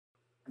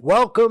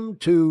Welcome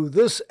to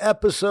this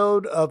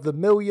episode of the $1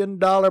 Million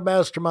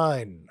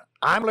Mastermind.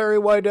 I'm Larry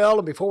Weidel,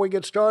 and before we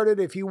get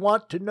started, if you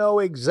want to know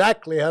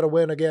exactly how to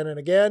win again and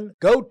again,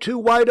 go to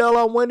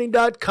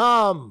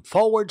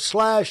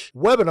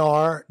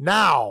weidelonwinning.com/webinar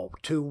now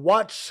to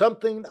watch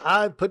something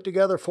I've put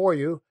together for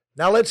you.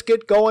 Now let's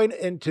get going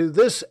into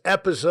this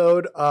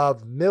episode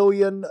of $1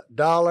 Million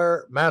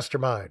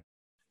Mastermind.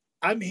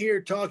 I'm here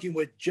talking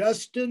with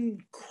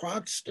Justin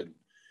Croxton,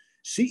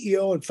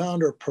 CEO and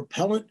founder of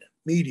Propellant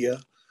Media,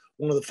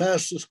 one of the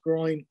fastest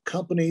growing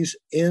companies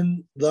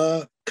in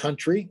the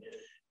country,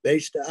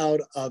 based out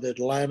of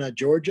Atlanta,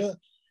 Georgia.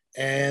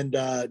 And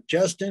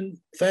Justin,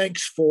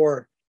 thanks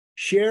for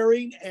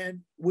sharing.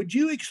 And would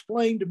you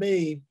explain to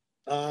me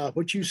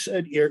what you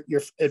said, your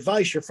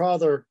advice your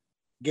father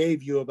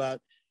gave you about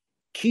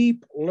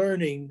keep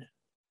learning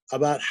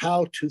about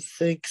how to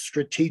think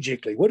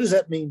strategically? What does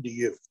that mean to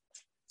you?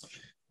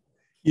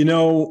 You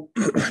know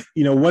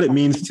what it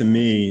means to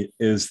me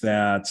is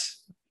that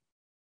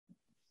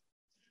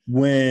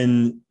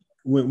when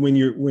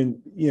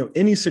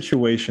any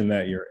situation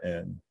that you're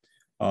in,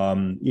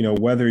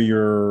 whether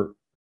you're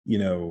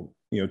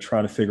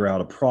trying to figure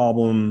out a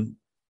problem,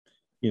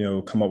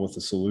 come up with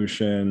a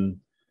solution,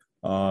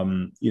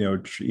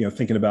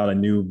 thinking about a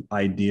new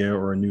idea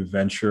or a new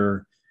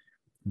venture,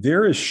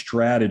 there is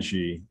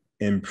strategy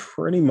in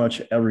pretty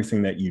much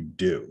everything that you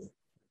do,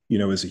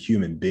 as a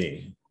human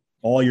being,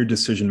 all your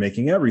decision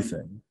making,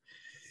 everything.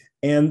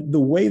 And the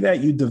way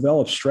that you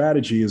develop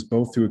strategy is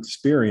both through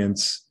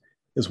experience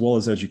as well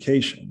as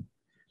education.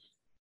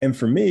 And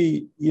for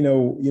me,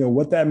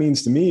 what that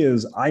means to me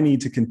is I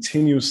need to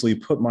continuously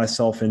put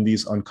myself in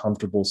these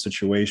uncomfortable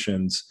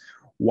situations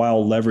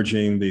while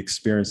leveraging the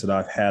experience that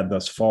I've had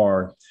thus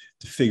far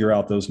to figure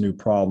out those new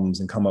problems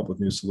and come up with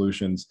new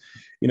solutions.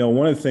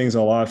 One of the things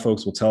a lot of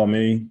folks will tell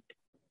me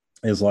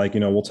is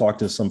we'll talk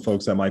to some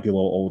folks that might be a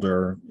little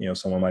older,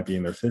 someone might be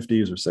in their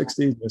 50s or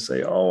 60s. They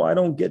say, oh, I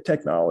don't get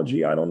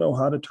technology. I don't know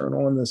how to turn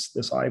on this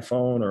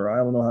iPhone, or I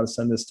don't know how to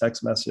send this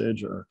text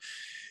message, or,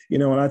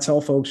 and I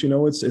tell folks,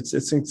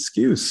 it's an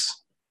excuse.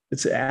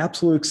 It's an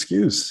absolute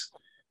excuse.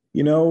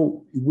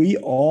 We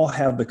all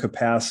have the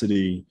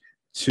capacity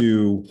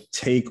to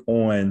take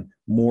on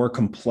more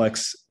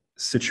complex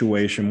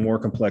situation, more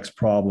complex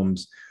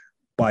problems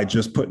by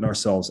just putting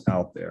ourselves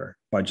out there,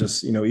 by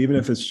just, even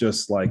if it's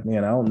just like,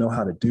 man, I don't know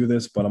how to do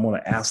this, but I'm going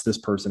to ask this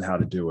person how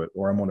to do it,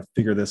 or I'm going to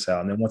figure this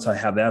out. And then once I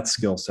have that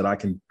skill set, I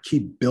can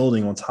keep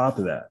building on top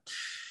of that.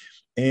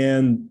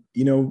 And,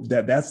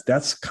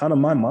 that's kind of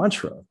my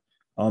mantra.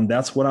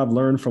 That's what I've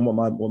learned from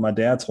what my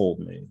dad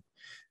told me.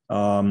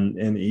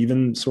 And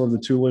even sort of the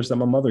tutelage that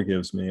my mother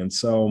gives me. And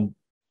so,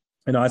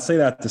 I say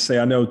that to say,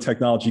 I know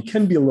technology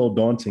can be a little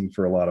daunting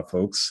for a lot of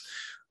folks.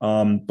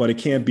 But it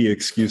can't be an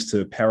excuse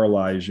to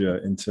paralyze you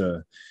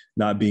into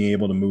not being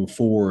able to move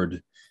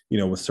forward,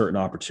 with certain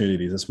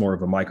opportunities. It's more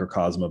of a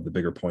microcosm of the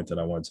bigger point that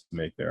I wanted to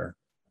make there.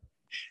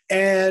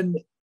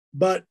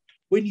 But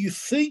when you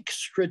think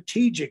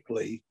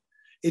strategically,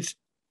 it's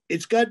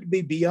got to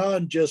be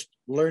beyond just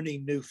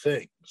learning new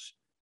things.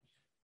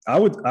 I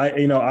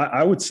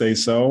would say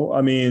so.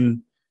 I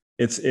mean,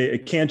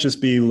 it can't just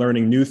be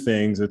learning new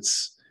things.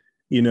 It's,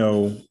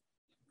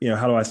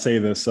 how do I say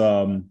this?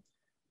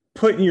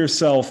 Putting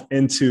yourself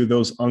into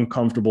those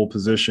uncomfortable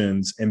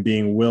positions and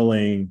being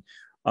willing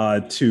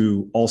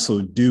to also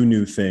do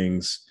new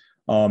things,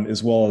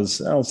 as well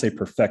as, I don't say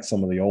perfect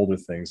some of the older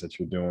things that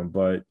you're doing,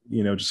 but,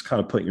 just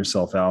kind of putting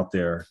yourself out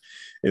there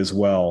as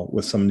well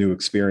with some new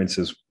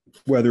experiences,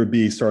 whether it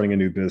be starting a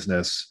new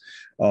business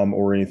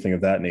or anything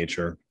of that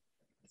nature.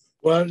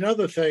 Well,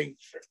 another thing,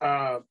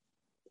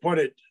 what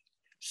it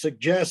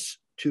suggests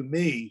to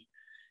me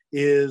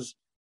is,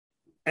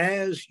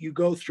 as you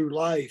go through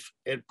life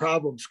and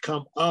problems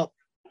come up,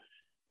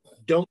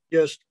 don't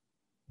just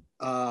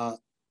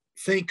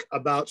think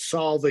about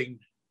solving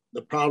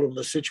the problem,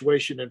 the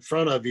situation in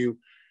front of you.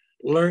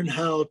 Learn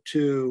how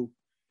to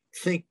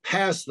think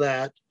past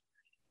that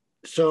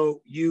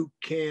so you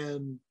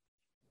can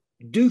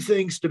do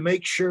things to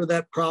make sure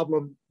that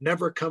problem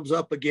never comes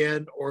up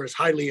again, or is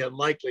highly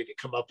unlikely to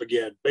come up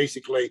again.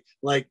 Basically,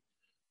 like,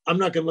 I'm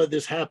not going to let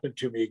this happen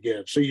to me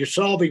again. So you're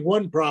solving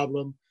one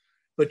problem,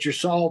 but you're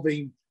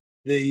solving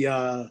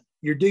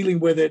you're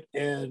dealing with it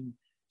and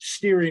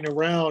steering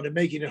around and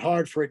making it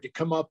hard for it to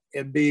come up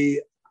and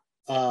be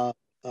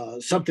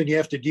something you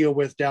have to deal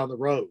with down the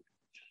road.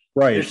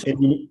 Right.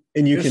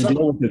 And you can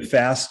deal with it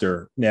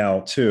faster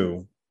now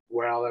too.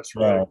 Well, that's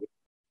right. Wow.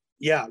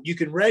 Yeah. You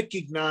can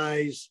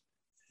recognize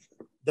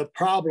the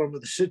problem or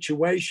the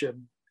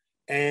situation,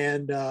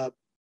 and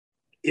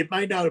it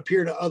might not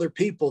appear to other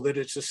people that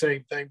it's the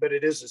same thing, but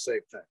it is the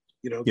same thing,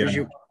 because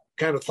you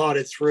kind of thought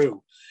it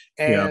through.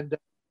 And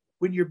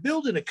when you're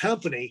building a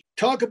company,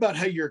 talk about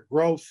how your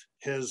growth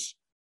has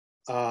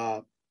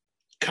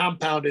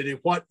compounded and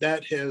what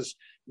that has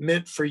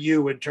meant for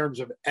you in terms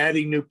of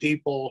adding new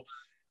people,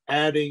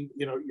 adding,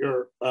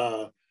 your,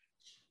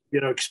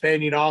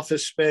 expanding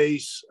office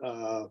space.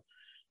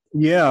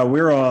 Yeah,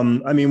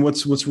 we're,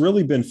 what's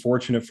really been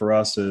fortunate for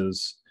us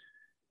is,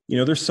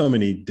 there's so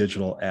many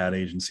digital ad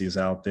agencies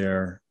out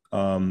there,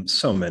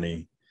 so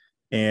many.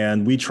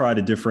 And we try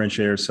to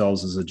differentiate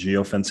ourselves as a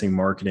geofencing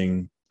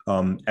marketing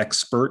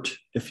expert,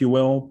 if you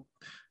will.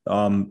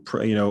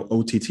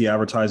 OTT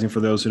advertising,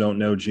 for those who don't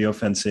know,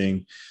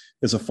 geofencing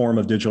is a form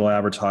of digital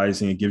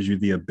advertising. It gives you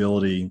the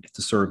ability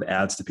to serve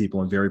ads to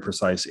people in very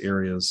precise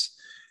areas.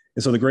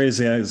 And so the greatest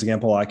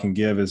example I can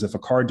give is if a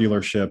car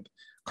dealership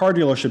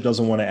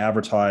doesn't want to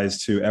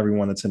advertise to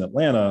everyone that's in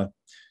Atlanta.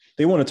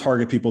 They want to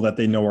target people that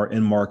they know are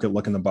in market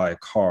looking to buy a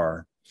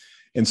car.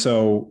 And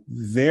so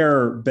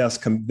their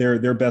best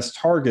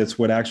targets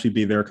would actually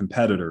be their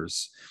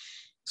competitors.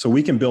 So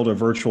we can build a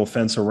virtual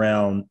fence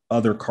around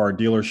other car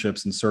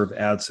dealerships and serve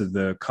ads to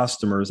the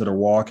customers that are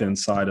walking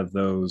inside of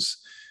those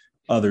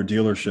other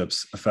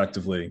dealerships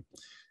effectively.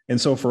 And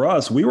so for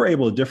us, we were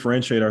able to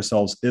differentiate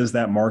ourselves as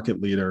that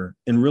market leader,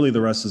 and really the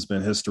rest has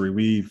been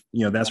history.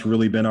 That's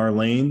really been our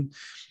lane,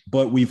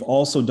 but we've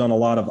also done a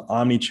lot of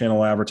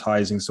omni-channel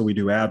advertising. So we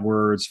do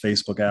AdWords,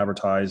 Facebook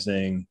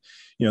advertising,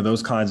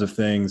 those kinds of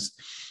things.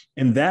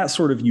 And that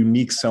sort of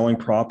unique selling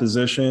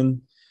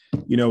proposition,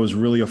 has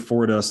really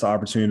afforded us the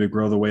opportunity to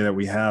grow the way that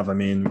we have. I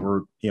mean,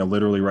 we're,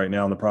 literally right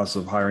now in the process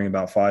of hiring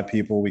about 5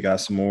 people. We got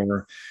some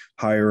more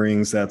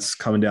hirings that's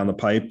coming down the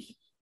pipe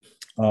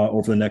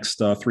over the next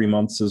 3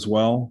 months as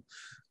well.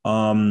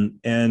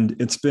 And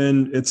it's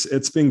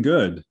been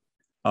good.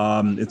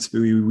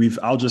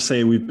 I'll just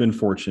say we've been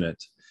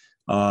fortunate.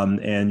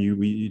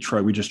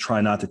 We just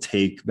try not to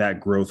take that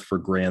growth for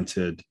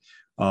granted.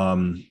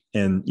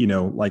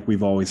 Like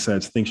we've always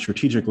said, think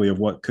strategically of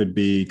what could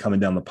be coming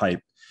down the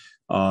pipe,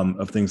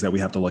 of things that we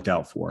have to look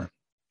out for.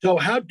 So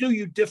how do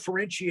you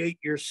differentiate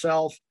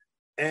yourself,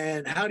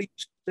 and how do you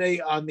stay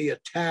on the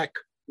attack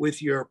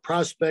with your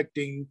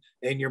prospecting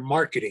and your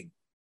marketing?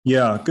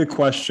 Yeah, good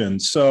question.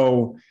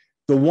 So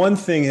the one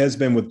thing has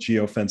been with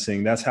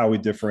geofencing, that's how we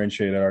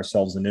differentiated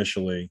ourselves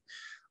initially.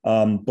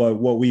 But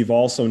what we've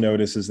also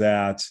noticed is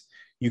that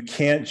you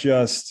can't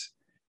just,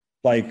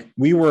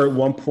 we were at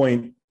one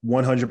point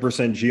 100%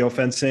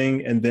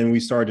 geofencing, and then we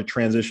started to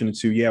transition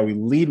into, we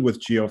lead with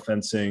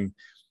geofencing,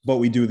 but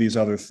we do these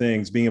other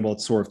things, being able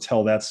to sort of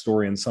tell that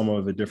story in some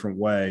of a different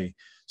way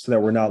so that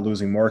we're not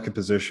losing market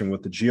position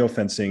with the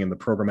geofencing and the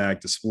programmatic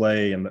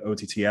display and the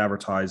OTT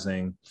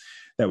advertising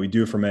that we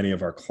do for many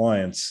of our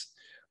clients.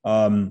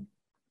 And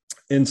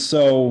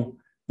so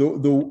the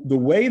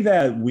way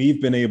that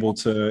we've been able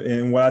to,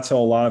 and what I tell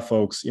a lot of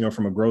folks,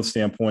 from a growth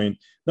standpoint,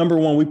 number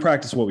one, we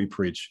practice what we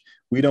preach.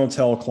 We don't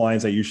tell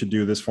clients that you should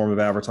do this form of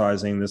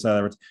advertising,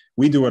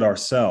 we do it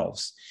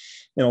ourselves.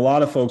 And a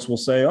lot of folks will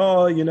say,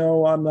 oh,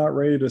 I'm not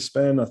ready to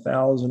spend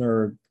 $1,000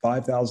 or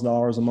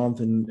 $5,000 a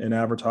month in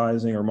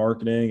advertising or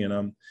marketing. And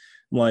I'm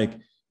like,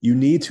 you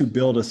need to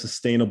build a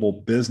sustainable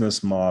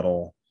business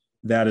model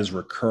that is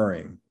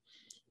recurring.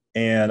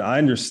 And I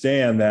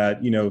understand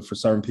that, for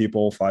some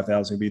people,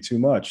 5,000 would be too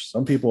much.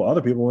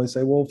 Other people may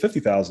say, well,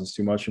 50,000 is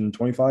too much and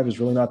 25 is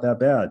really not that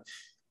bad.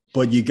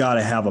 But you got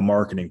to have a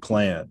marketing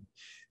plan.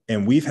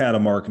 And we've had a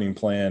marketing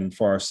plan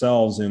for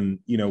ourselves, and,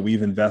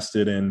 we've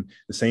invested in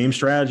the same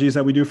strategies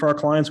that we do for our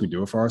clients. We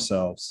do it for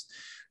ourselves.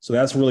 So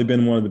that's really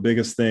been one of the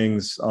biggest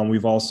things.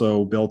 We've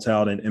also built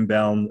out an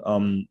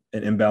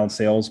inbound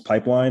sales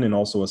pipeline, and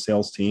also a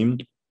sales team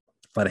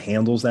that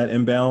handles that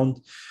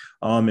inbound.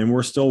 And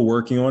we're still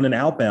working on an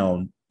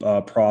outbound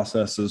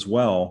process as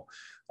well.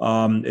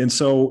 And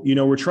so,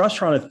 we're just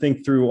trying to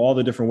think through all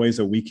the different ways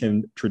that we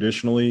can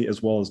traditionally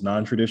as well as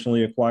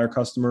non-traditionally acquire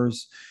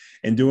customers,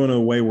 and do it in a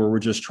way where we're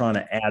just trying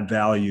to add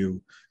value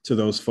to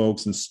those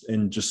folks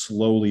and just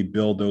slowly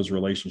build those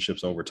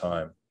relationships over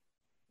time.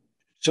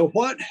 So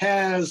what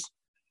has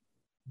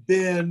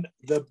been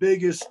the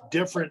biggest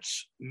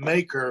difference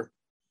maker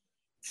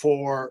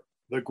for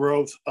the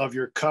growth of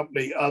your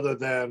company other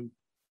than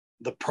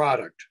the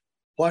product?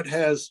 What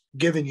has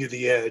given you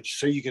the edge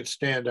so you can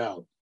stand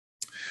out?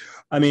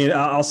 I mean,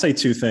 I'll say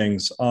 2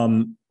 things.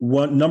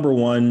 Number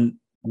one,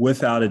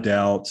 without a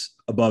doubt,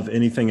 above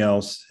anything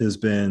else, has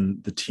been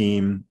the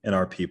team and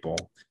our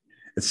people.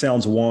 It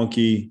sounds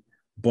wonky,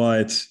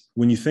 but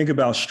when you think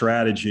about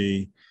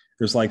strategy,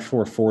 there's like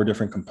four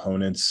different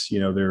components.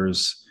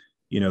 There's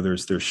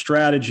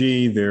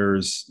strategy,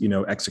 there's,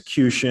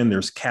 execution,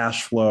 there's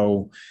cash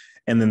flow,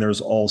 and then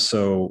there's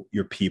also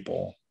your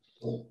people.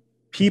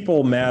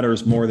 People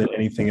matters more than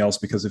anything else,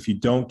 because if you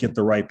don't get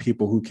the right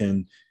people who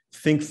can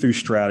think through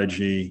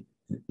strategy,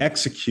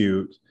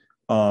 execute,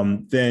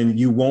 then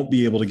you won't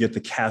be able to get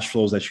the cash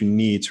flows that you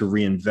need to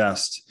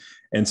reinvest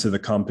into the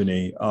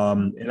company.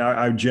 And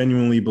I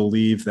genuinely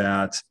believe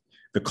that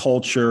the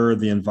culture,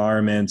 the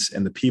environment,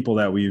 and the people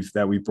that we've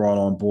brought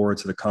on board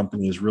to the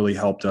company has really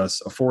helped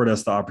us, afford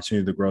us the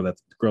opportunity to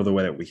grow the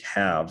way that we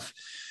have.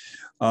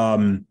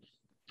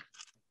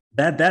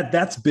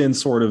 That's been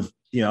sort of,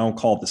 I don't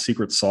call it the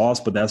secret sauce,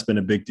 but that's been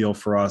a big deal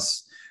for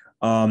us.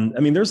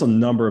 There's a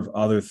number of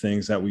other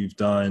things that we've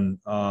done.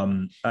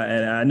 And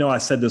I know I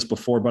said this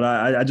before, but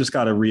I just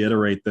got to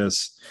reiterate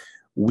this.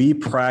 We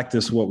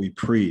practice what we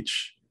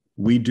preach.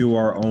 We do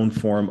our own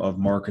form of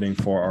marketing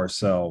for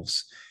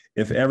ourselves.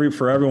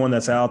 For everyone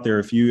that's out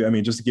there,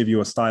 just to give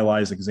you a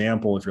stylized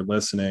example, if you're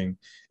listening,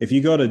 if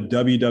you go to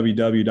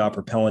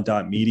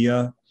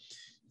www.propellant.media,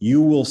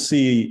 you will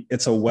see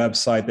it's a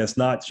website that's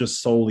not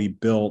just solely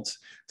built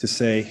to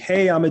say,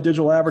 hey, I'm a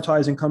digital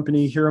advertising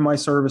company. Here are my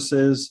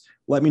services.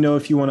 Let me know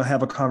if you want to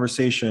have a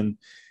conversation.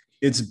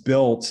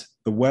 The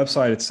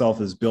website itself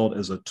is built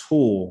as a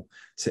tool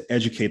to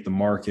educate the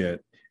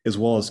market, as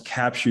well as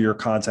capture your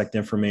contact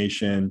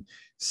information,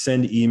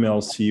 send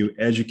emails to you,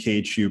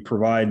 educate you,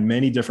 provide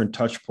many different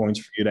touch points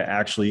for you to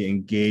actually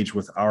engage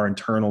with our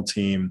internal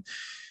team.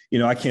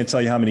 I can't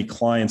tell you how many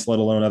clients, let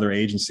alone other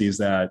agencies,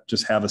 that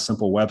just have a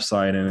simple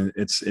website, and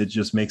it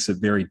just makes it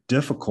very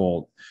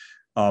difficult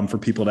for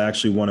people to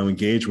actually want to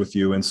engage with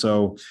you. And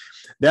so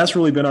that's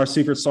really been our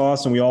secret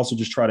sauce. And we also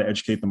just try to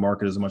educate the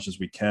market as much as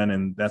we can.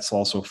 And that's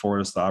also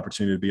afforded us the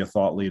opportunity to be a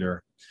thought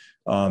leader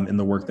in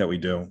the work that we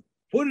do.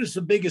 What is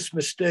the biggest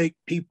mistake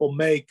people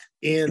make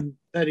in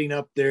setting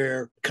up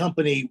their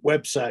company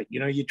website?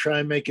 You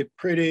try and make it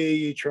pretty,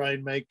 you try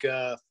and make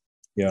a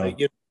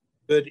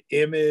good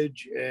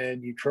image,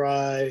 and you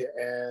try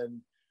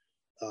and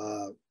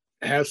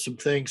have some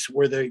things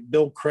where they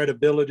build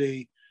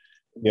credibility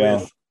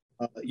with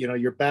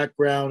your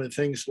background and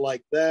things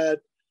like that.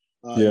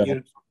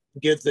 You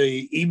get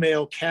the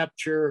email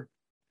capture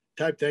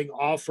type thing,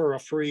 offer a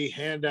free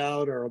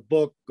handout or a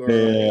book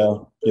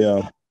or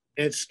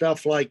and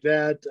stuff like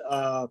that,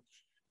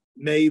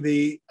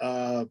 maybe.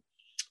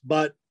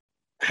 But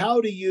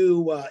how do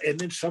you? And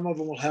then some of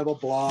them will have a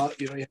blog.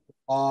 You have a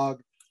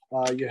blog.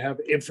 You have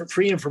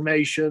free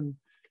information,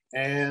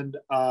 and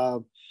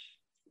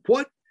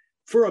what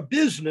for a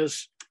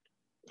business?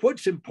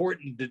 What's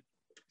important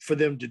for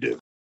them to do?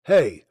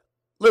 Hey,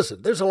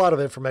 listen, there's a lot of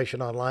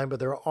information online, but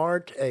there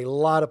aren't a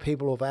lot of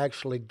people who have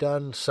actually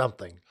done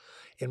something.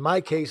 In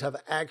my case,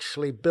 I've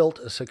actually built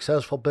a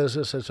successful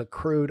business that's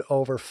accrued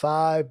over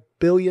 $5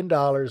 billion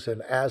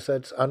in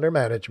assets under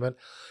management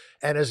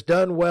and has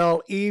done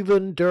well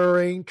even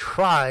during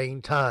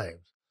trying times.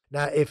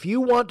 Now, if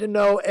you want to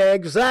know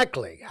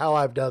exactly how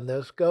I've done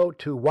this, go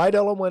to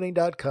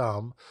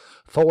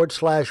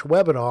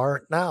whitelmwinning.com/webinar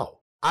now.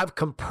 I've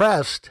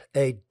compressed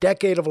a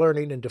decade of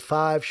learning into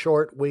 5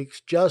 short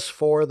weeks just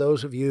for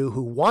those of you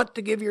who want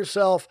to give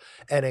yourself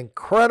an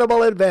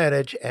incredible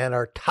advantage and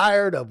are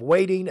tired of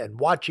waiting and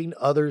watching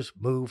others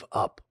move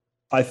up.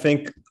 I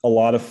think a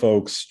lot of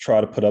folks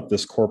try to put up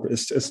this corporate,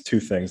 it's 2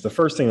 things. The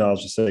first thing I'll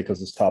just say,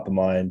 because it's top of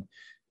mind,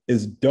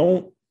 is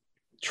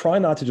try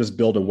not to just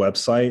build a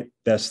website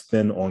that's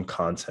thin on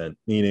content,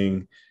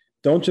 meaning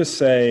don't just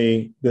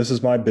say, this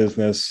is my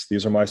business,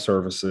 these are my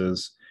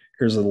services.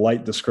 Here's a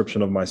light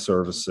description of my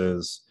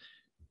services.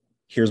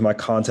 Here's my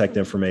contact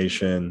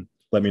information.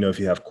 Let me know if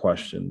you have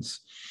questions.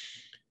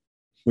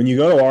 When you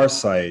go to our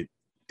site,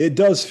 it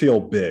does feel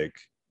big.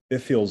 It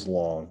feels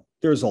long.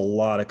 There's a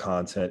lot of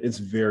content. It's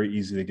very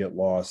easy to get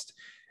lost.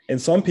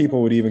 And some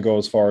people would even go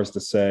as far as to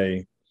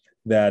say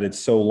that it's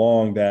so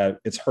long that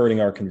it's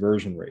hurting our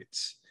conversion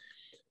rates.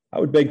 I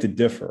would beg to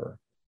differ.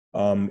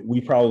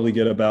 We probably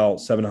get about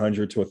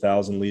 700 to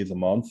 1,000 leads a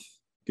month,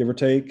 give or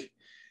take.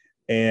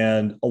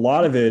 And a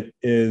lot of it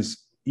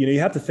is, you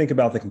have to think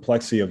about the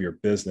complexity of your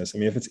business. I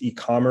mean, if it's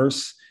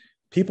e-commerce,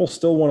 people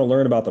still want to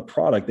learn about the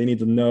product. They need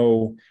to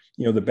know,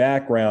 the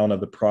background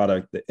of the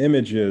product, the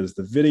images,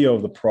 the video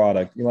of the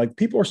product.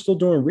 People are still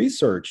doing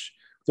research.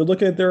 They're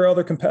looking at their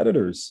other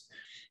competitors.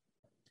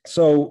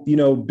 So,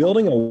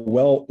 building a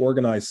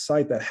well-organized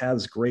site that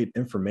has great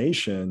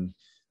information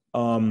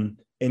and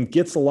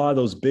gets a lot of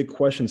those big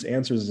questions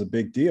answered is a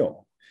big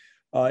deal.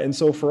 And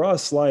so for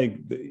us, and I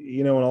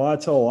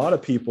tell a lot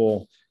of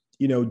people,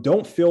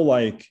 don't feel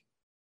like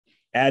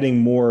adding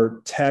more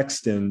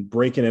text and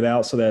breaking it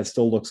out so that it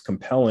still looks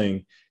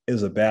compelling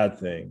is a bad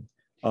thing.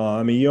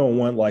 You don't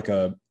want like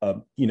a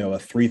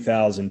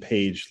 3,000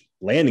 page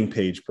landing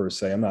page per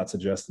se. I'm not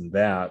suggesting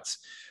that.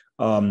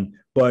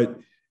 But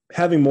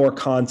having more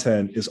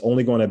content is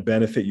only going to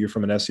benefit you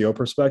from an SEO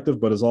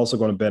perspective, but is also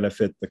going to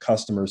benefit the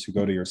customers who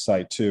go to your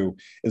site too,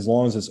 as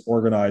long as it's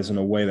organized in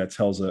a way that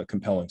tells a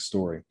compelling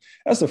story.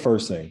 That's the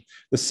first thing.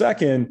 The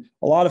second,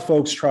 a lot of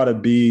folks try to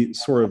be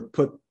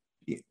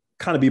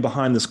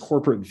behind this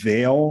corporate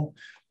veil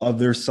of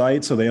their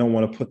site. So they don't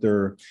want to put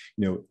their,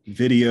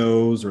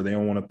 videos, or they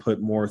don't want to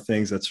put more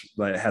things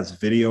that has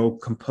video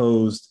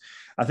composed.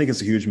 I think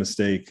it's a huge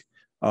mistake.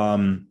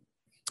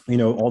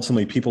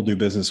 Ultimately people do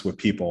business with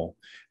people.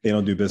 They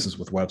don't do business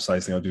with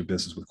websites. They don't do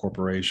business with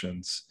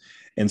corporations.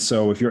 And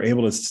so if you're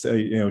able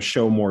to,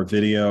 show more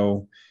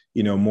video,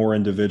 more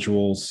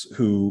individuals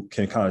who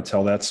can kind of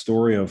tell that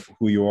story of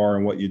who you are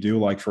and what you do.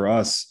 Like for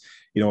us,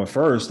 at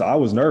first I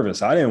was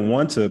nervous. I didn't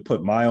want to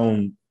put my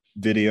own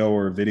video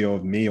or video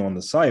of me on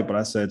the site, but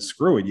I said,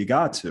 screw it. You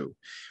got to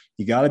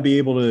be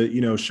able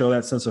to, show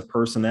that sense of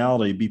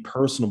personality, be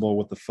personable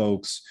with the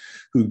folks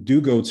who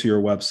do go to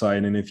your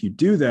website. And if you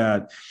do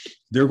that,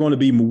 they're going to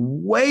be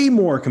way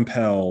more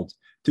compelled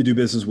to do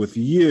business with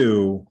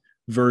you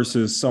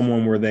versus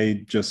someone where they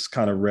just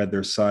kind of read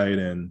their site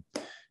and,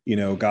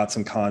 got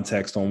some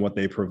context on what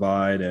they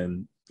provide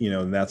and,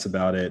 and that's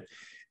about it.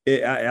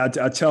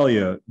 I tell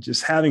you,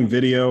 just having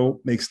video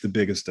makes the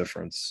biggest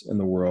difference in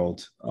the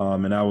world.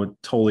 And I would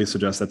totally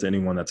suggest that to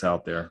anyone that's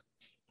out there.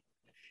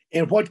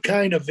 And what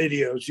kind of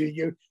videos?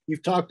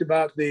 You've talked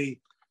about the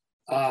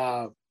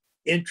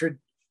intro,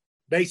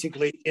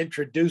 basically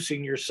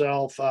introducing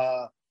yourself,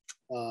 and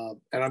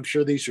I'm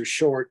sure these are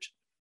short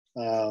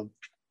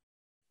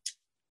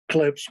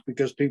clips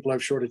because people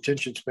have short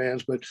attention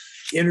spans, but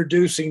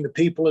introducing the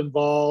people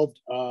involved,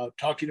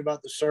 talking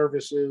about the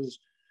services,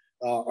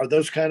 are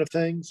those kind of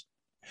things?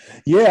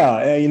 Yeah,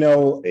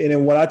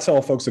 and what I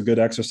tell folks a good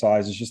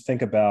exercise is just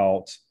think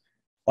about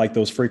like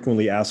those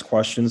frequently asked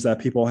questions that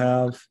people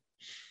have.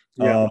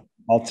 Yeah.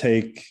 I'll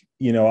take,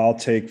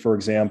 for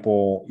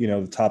example,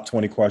 the top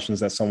 20 questions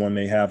that someone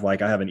may have.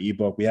 Like I have an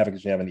ebook. We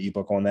actually have an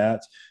ebook on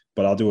that,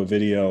 but I'll do a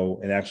video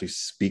and actually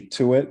speak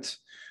to it.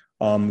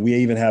 We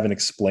even have an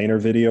explainer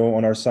video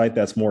on our site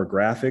that's more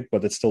graphic,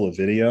 but it's still a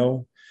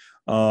video.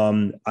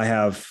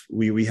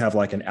 We have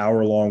like an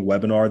hour-long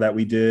webinar that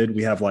we did.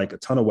 We have like a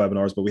ton of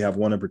webinars, but we have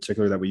one in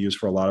particular that we use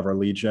for a lot of our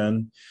lead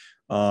gen.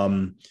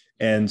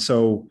 And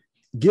so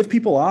give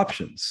people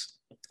options.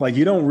 Like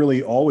you don't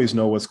really always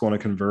know what's going to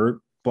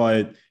convert,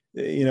 but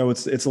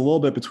it's a little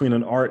bit between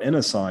an art and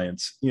a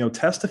science.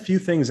 Test a few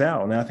things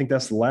out. And I think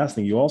that's the last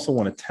thing. You also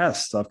want to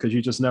test stuff because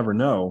you just never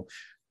know,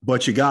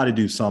 but you got to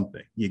do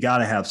something. You got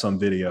to have some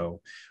video.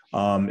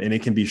 And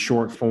it can be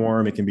short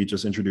form. It can be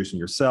just introducing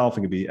yourself.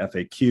 It can be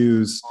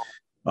FAQs.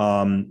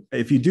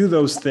 If you do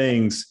those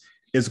things,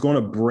 it's going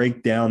to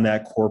break down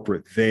that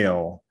corporate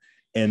veil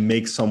and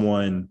put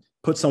someone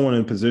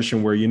in a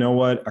position where, you know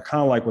what, I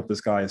kind of like what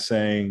this guy is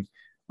saying.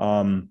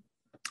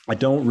 I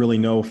don't really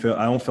know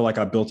I don't feel like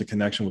I built a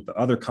connection with the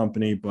other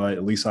company, but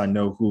at least I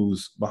know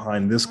who's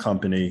behind this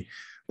company.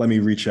 Let me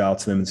reach out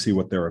to them and see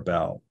what they're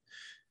about.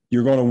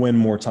 You're going to win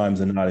more times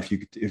than not if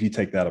you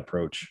take that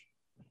approach.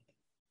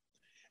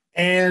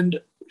 And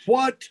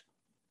how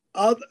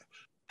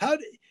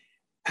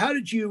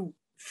did you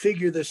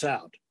figure this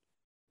out?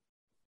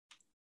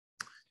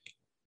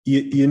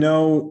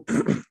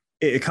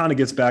 It kind of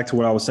gets back to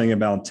what I was saying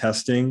about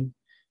testing.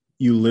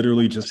 You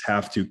literally just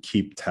have to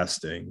keep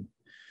testing.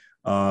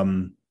 My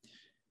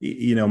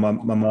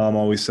mom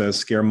always says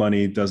scare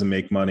money doesn't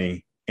make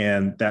money.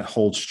 And that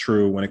holds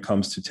true when it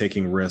comes to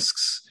taking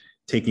risks,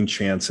 taking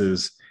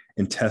chances,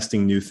 and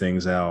testing new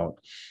things out.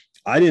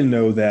 I didn't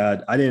know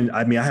that. I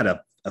had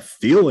a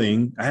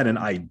feeling, I had an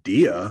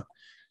idea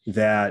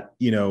that,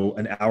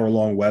 an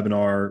hour-long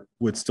webinar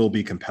would still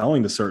be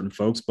compelling to certain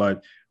folks.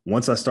 But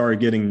once I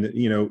started getting,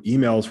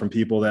 emails from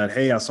people that,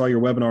 hey, I saw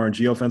your webinar on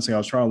geofencing. I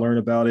was trying to learn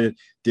about it.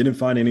 Didn't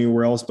find it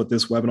anywhere else, but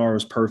this webinar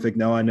was perfect.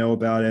 Now I know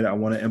about it. I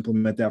want to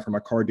implement that for my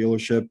car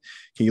dealership.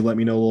 Can you let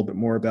me know a little bit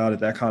more about it?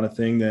 That kind of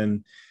thing.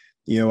 Then,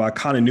 I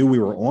kind of knew we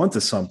were onto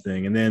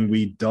something. And then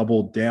we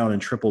doubled down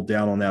and tripled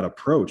down on that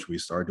approach. We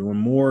started doing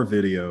more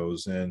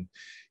videos and,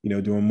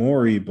 doing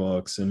more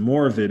ebooks and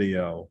more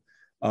video.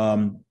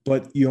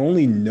 But you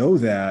only know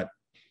that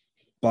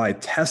by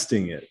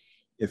testing it.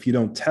 If you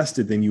don't test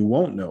it, then you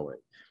won't know it.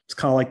 It's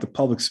kind of like the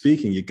public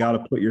speaking. You got to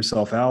put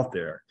yourself out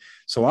there.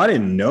 So I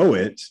didn't know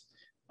it,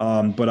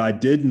 but I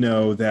did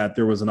know that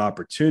there was an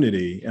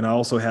opportunity. And I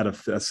also had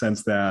a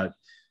sense that,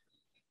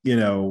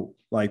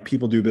 like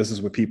people do business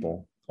with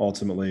people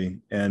ultimately.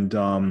 And,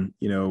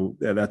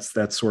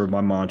 that's sort of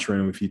my mantra.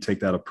 And if you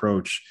take that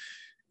approach,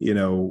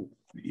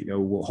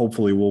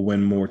 hopefully we'll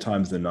win more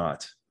times than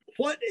not.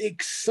 What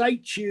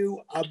excites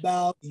you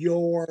about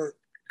your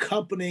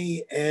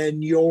company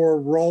and your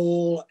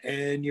role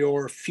and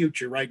your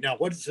future right now?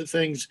 What is the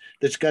things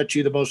that's got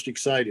you the most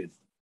excited?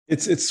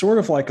 It's sort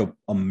of like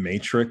a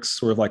matrix,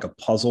 sort of like a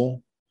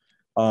puzzle,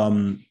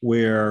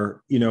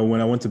 where,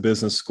 when I went to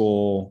business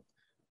school,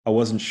 I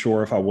wasn't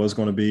sure if I was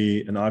going to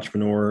be an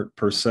entrepreneur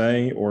per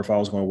se, or if I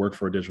was going to work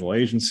for a digital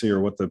agency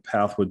or what the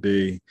path would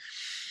be.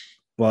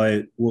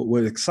 But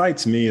what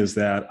excites me is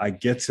that I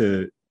get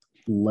to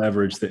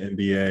leverage the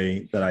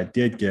MBA that I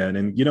did get.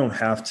 And you don't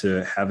have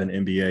to have an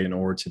MBA in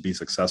order to be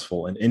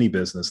successful in any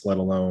business, let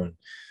alone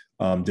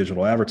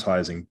digital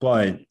advertising.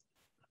 But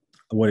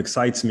what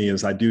excites me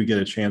is I do get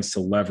a chance to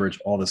leverage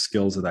all the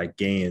skills that I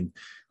gained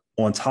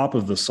on top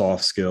of the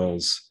soft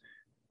skills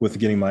with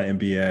getting my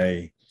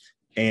MBA,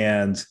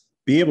 and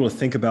be able to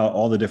think about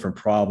all the different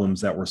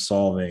problems that we're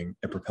solving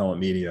at Propellant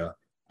Media,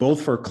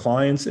 both for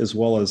clients as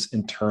well as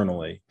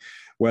internally.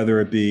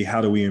 Whether it be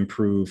how do we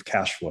improve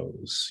cash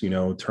flows,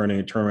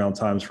 turnaround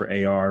times for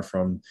AR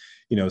from,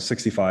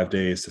 65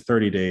 days to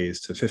 30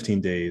 days to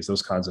 15 days,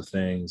 those kinds of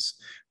things,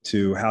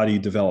 to how do you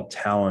develop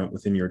talent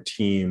within your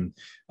team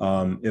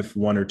if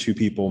one or two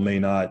people may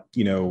not,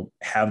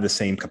 have the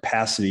same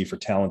capacity for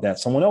talent that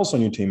someone else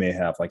on your team may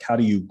have. Like how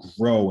do you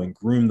grow and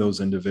groom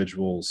those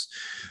individuals?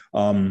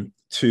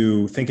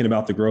 To thinking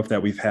about the growth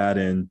that we've had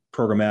in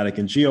programmatic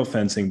and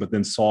geofencing, but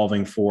then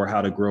solving for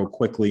how to grow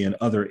quickly in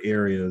other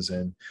areas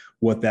and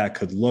what that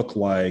could look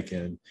like,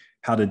 and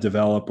how to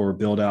develop or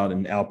build out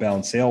an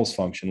outbound sales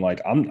function. Like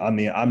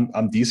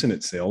I'm decent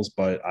at sales,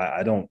 but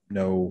I don't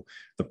know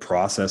the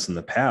process and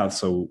the path.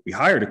 So we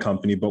hired a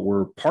company, but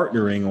we're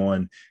partnering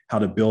on how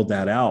to build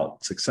that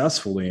out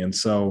successfully. And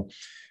so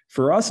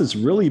for us, it's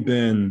really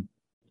been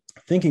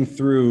thinking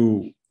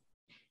through,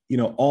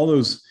 all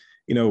those,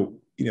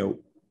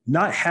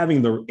 not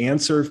having the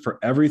answer for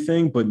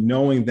everything, but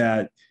knowing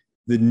that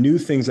the new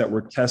things that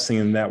we're testing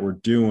and that we're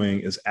doing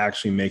is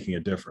actually making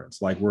a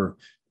difference. Like we're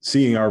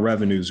seeing our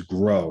revenues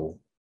grow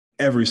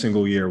every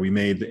single year. We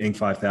made the Inc.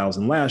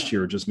 5000 last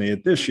year, just made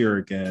it this year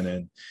again.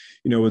 And,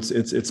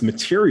 it's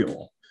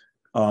material,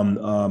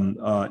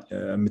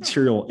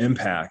 material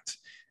impact.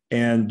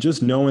 And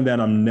just knowing that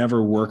I'm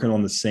never working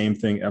on the same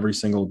thing every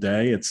single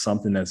day, it's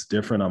something that's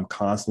different. I'm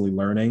constantly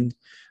learning,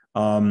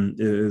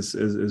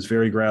 is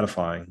very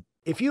gratifying.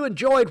 If you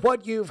enjoyed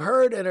what you've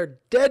heard and are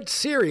dead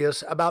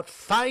serious about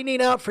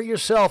finding out for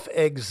yourself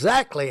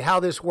exactly how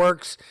this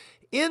works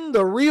in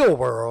the real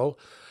world,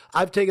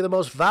 I've taken the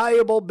most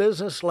valuable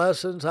business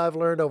lessons I've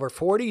learned over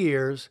 40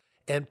 years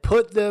and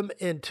put them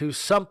into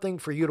something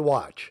for you to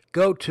watch.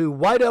 Go to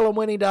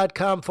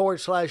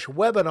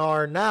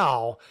whiteelementary.com/webinar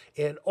now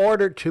in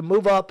order to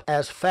move up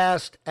as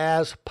fast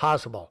as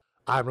possible.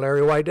 I'm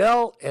Larry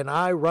Weidel, and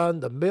I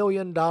run the $1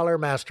 Million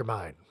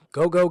Mastermind.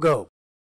 Go, go, go.